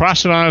Academy of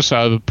Prosthodontists.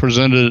 I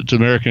presented it to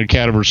the American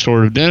Academy of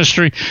Restorative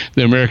Dentistry,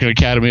 the American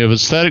Academy of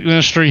Aesthetic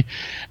Dentistry,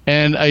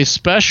 and a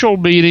special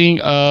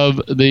meeting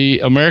of the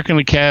American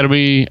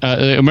Academy,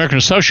 the American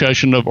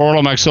Association of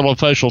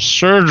Oromaxillofacial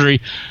Surgery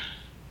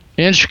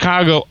in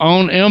Chicago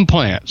on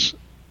implants.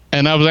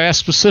 And I was asked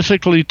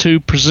specifically to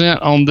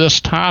present on this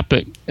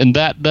topic and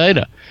that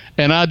data.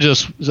 And I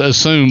just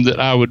assumed that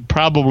I would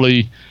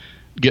probably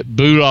get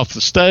booed off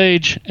the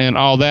stage and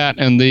all that,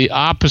 and the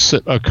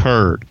opposite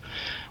occurred.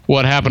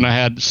 What happened, I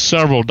had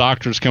several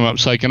doctors come up and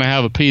say, can I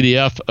have a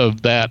PDF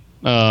of that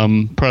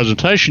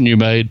presentation you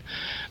made?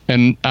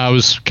 And I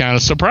was kind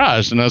of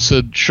surprised. And I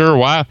said, sure,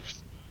 why?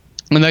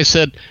 And they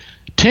said,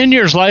 10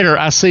 years later,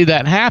 I see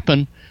that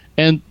happen,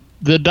 and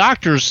the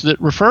doctors that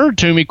referred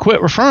to me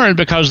quit referring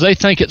because they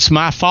think it's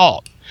my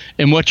fault.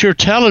 And what you're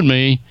telling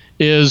me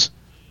is,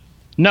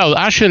 no,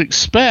 I should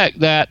expect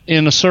that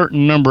in a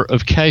certain number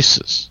of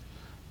cases.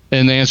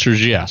 And the answer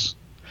is yes.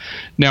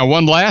 Now,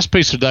 one last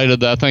piece of data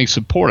that I think is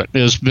important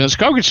is Vince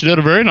Kokich did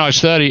a very nice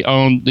study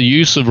on the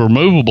use of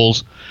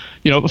removables,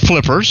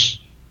 flippers,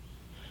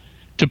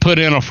 to put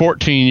in a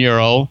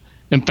 14-year-old,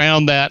 and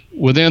found that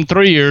within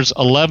 3 years,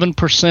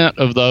 11%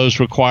 of those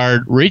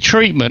required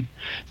retreatment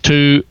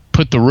to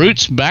put the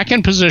roots back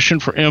in position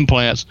for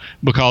implants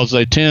because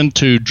they tend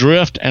to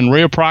drift and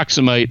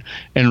reapproximate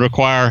and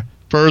require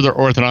further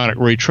orthodontic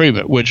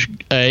retreatment, which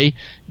A,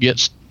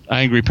 gets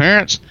angry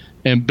parents,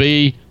 and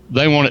B,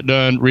 they want it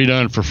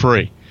redone for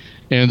free.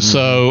 And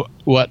so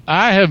what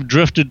I have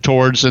drifted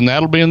towards, and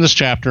that'll be in this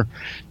chapter,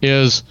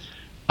 is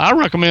I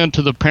recommend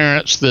to the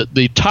parents that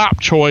the top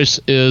choice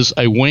is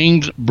a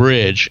winged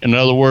bridge. In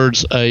other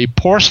words, a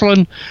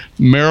porcelain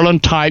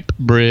Maryland type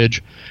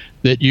bridge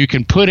that you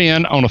can put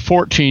in on a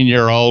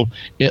 14-year-old.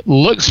 It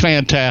looks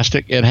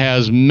fantastic. It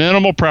has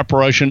minimal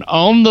preparation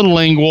on the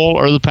lingual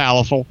or the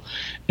palatal,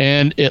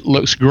 and it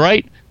looks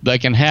great. They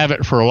can have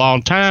it for a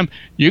long time.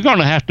 You're going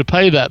to have to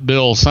pay that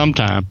bill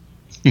sometime.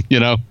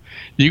 You're going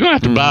to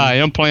have to buy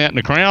an implant and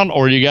a crown,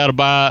 or you got to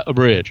buy a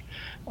bridge.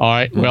 All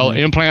right. Well,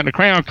 implant and a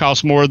crown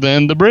costs more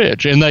than the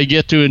bridge, and they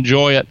get to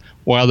enjoy it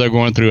while they're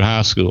going through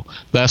high school.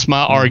 That's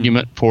my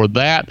argument for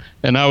that.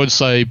 And I would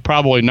say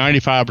probably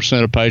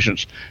 95% of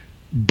patients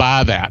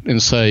buy that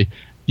and say,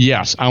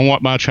 yes, I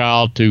want my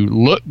child to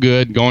look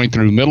good going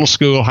through middle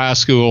school, high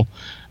school.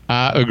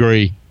 I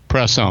agree.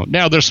 Press on.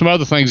 Now, there's some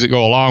other things that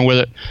go along with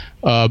it,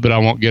 but I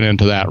won't get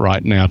into that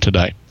right now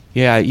today.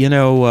 Yeah,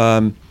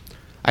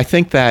 I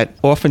think that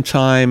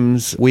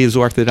oftentimes we as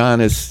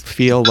orthodontists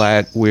feel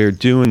that we're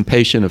doing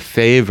patient a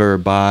favor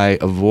by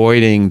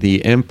avoiding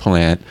the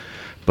implant,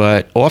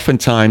 but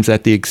oftentimes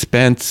at the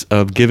expense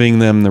of giving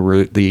them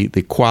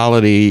the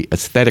quality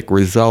aesthetic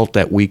result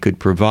that we could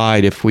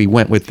provide if we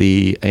went with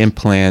the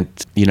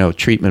implant,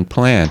 treatment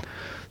plan.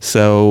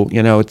 So,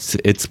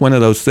 it's one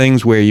of those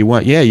things where you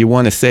want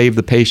to save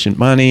the patient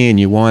money and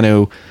you want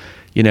to,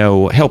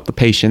 help the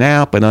patient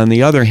out. But on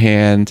the other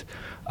hand,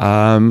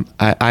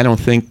 I don't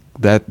think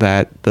that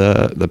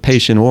the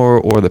patient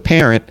or the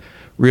parent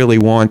really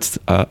wants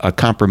a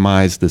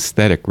compromised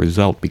aesthetic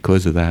result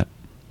because of that.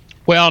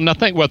 Well, and I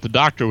think what the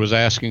doctor was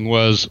asking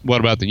was,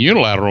 what about the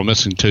unilateral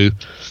missing tooth?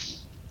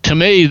 To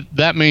me,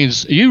 that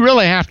means you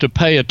really have to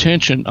pay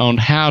attention on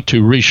how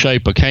to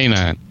reshape a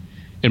canine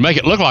and make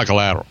it look like a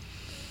lateral.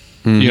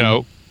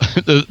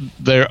 Mm-hmm.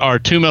 There are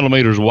 2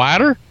 millimeters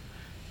wider.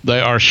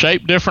 They are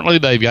shaped differently.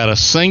 They've got a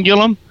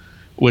cingulum,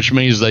 which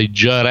means they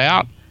jut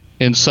out.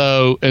 And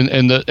so,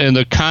 and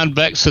the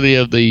convexity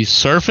of the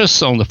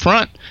surface on the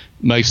front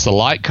makes the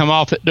light come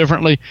off it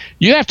differently.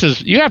 You have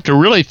to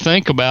really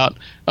think about,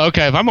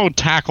 okay, if I'm going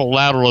to tackle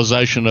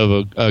lateralization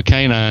of a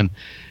canine,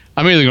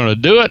 I'm either going to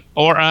do it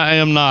or I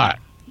am not.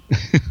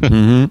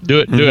 Mm-hmm. Do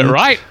it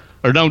right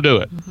or don't do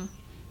it. Mm-hmm.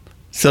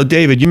 So,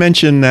 David, you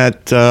mentioned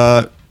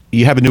that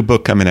you have a new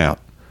book coming out.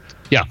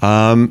 Yeah.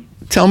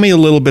 Tell me a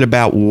little bit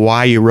about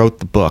why you wrote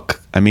the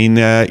book. I mean,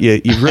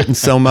 you've written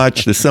so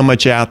much. There's so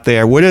much out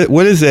there. What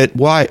is it?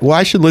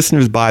 Why should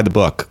listeners buy the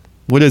book?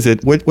 What is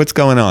it? What's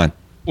going on?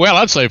 Well,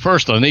 I'd say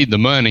first I need the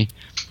money.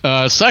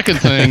 Second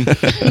thing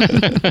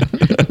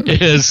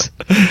is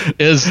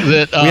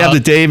that we have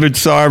the David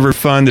Sarver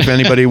Fund. If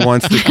anybody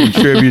wants to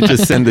contribute,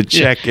 just send a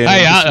check in.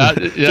 Hey,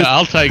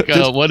 I'll take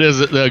what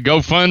is it? The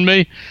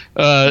GoFundMe.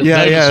 David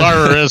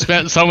Sarver has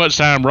spent so much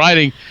time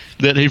writing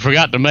that he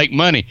forgot to make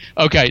money.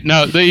 Okay,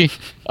 no, the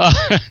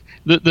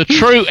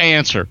true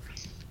answer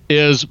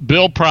is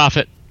Bill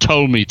Prophet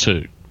told me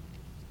to.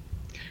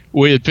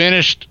 We had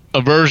finished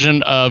a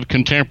version of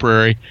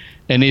Contemporary,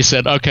 and he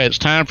said, okay, it's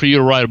time for you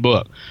to write a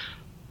book.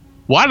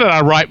 Why did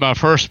I write my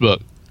first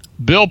book?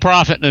 Bill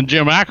Prophet and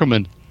Jim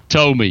Ackerman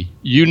told me,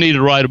 you need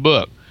to write a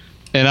book.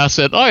 And I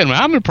said, oh,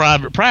 I'm in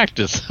private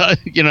practice.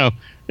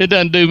 It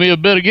doesn't do me a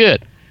bit of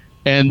good.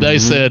 And they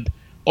said,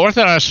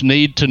 orthodontists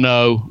need to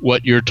know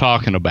what you're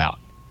talking about.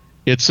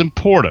 It's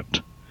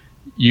important.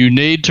 You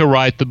need to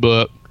write the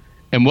book.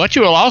 And what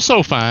you will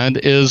also find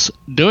is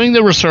doing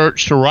the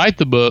research to write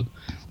the book,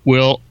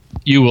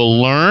 you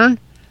will learn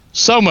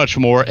so much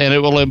more, and it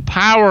will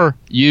empower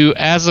you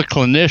as a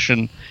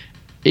clinician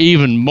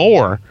even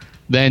more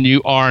than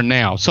you are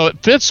now. So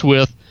it fits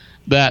with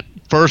that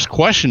first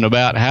question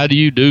about how do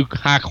you do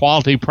high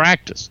quality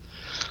practice.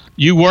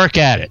 You work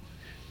at it.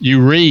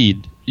 You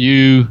read.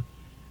 You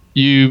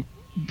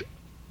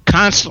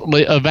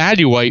constantly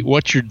evaluate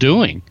what you're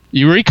doing.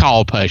 You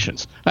recall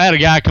patients. I had a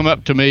guy come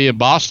up to me in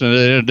Boston at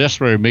a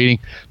disciplinary meeting,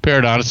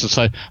 periodontist, and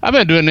say, I've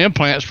been doing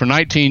implants for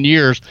 19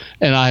 years,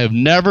 and I have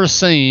never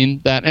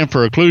seen that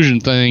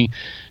infraocclusion thing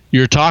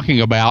you're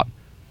talking about.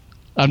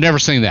 I've never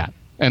seen that.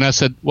 And I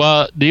said,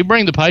 well, do you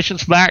bring the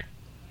patients back,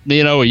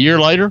 a year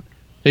later?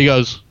 He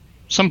goes,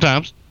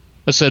 sometimes.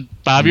 I said,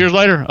 5 years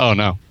later? Oh,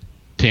 no.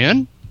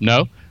 10?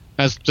 No.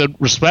 I said,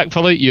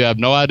 respectfully, you have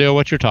no idea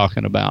what you're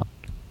talking about.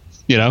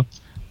 I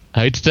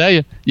hate to tell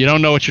you, you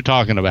don't know what you're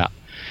talking about.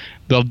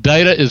 The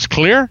data is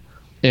clear,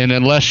 and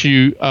unless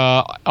you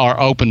are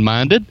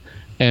open-minded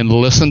and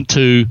listen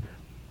to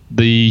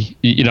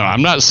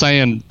I'm not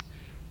saying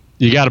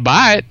you got to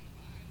buy it,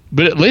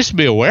 but at least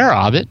be aware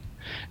of it.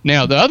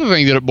 Now, the other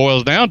thing that it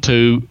boils down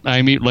to,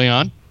 Amy,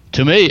 Leon,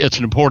 to me, it's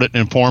an important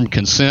informed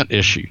consent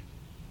issue.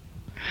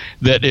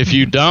 That if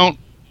you don't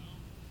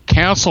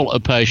counsel a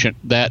patient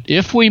that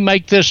if we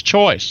make this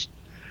choice,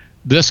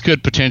 this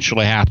could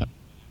potentially happen,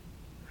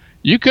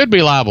 you could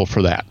be liable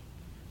for that.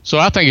 So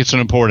I think it's an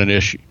important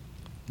issue.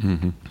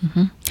 Mm-hmm.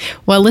 Mm-hmm.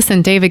 Well,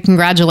 listen, David,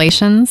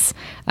 congratulations.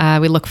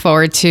 We look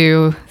forward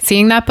to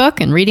seeing that book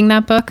and reading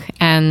that book.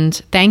 And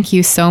thank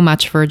you so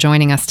much for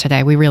joining us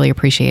today. We really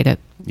appreciate it.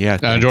 Yeah,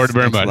 I enjoyed it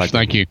very much.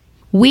 Thank you.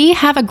 We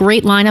have a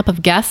great lineup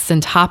of guests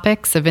and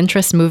topics of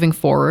interest moving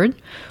forward.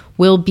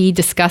 We'll be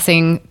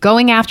discussing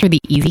going after the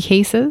easy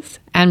cases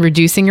and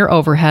reducing your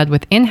overhead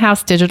with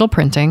in-house digital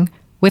printing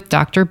with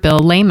Dr. Bill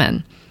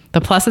Lehman,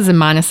 the pluses and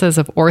minuses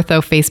of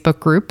ortho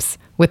Facebook groups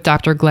with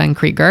Dr. Glenn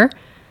Krieger,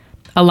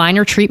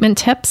 aligner treatment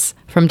tips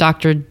from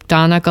Dr.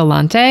 Donna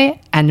Galante,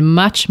 and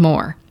much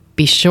more.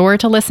 Be sure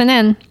to listen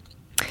in.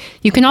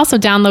 You can also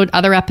download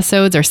other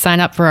episodes or sign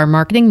up for our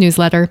marketing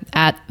newsletter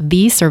at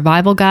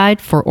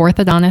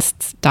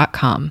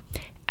thesurvivalguidefororthodontists.com.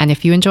 And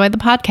if you enjoyed the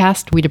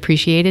podcast, we'd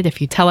appreciate it if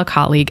you tell a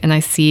colleague. And I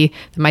see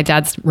that my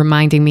dad's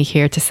reminding me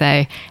here to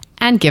say,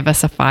 and give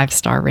us a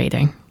 5-star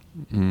rating.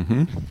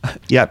 Mm-hmm.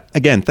 Yeah.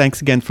 Again, thanks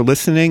again for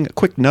listening. A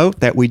quick note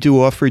that we do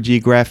offer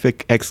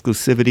geographic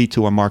exclusivity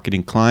to our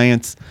marketing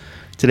clients.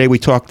 Today we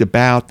talked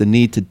about the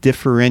need to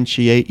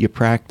differentiate your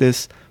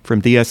practice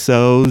from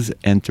DSOs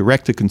and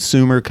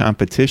direct-to-consumer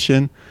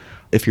competition.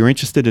 If you're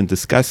interested in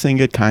discussing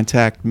it,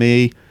 contact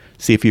me.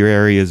 See if your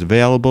area is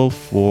available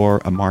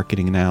for a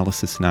marketing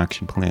analysis and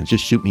action plan.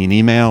 Just shoot me an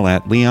email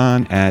at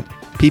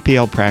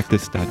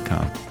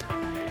leon@pplpractice.com.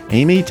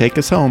 Amy, take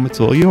us home. It's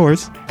all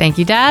yours. Thank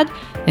you, Dad.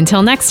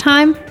 Until next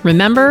time,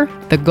 remember,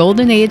 the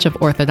golden age of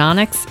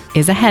orthodontics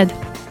is ahead.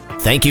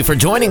 Thank you for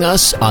joining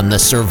us on the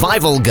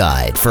Survival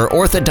Guide for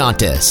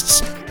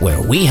Orthodontists,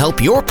 where we help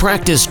your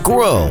practice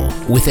grow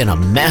within a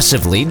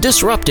massively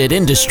disrupted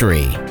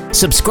industry.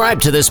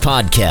 Subscribe to this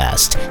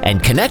podcast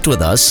and connect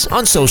with us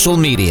on social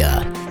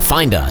media.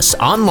 Find us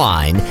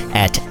online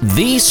at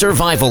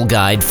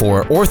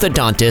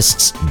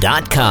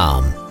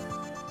thesurvivalguidefororthodontists.com.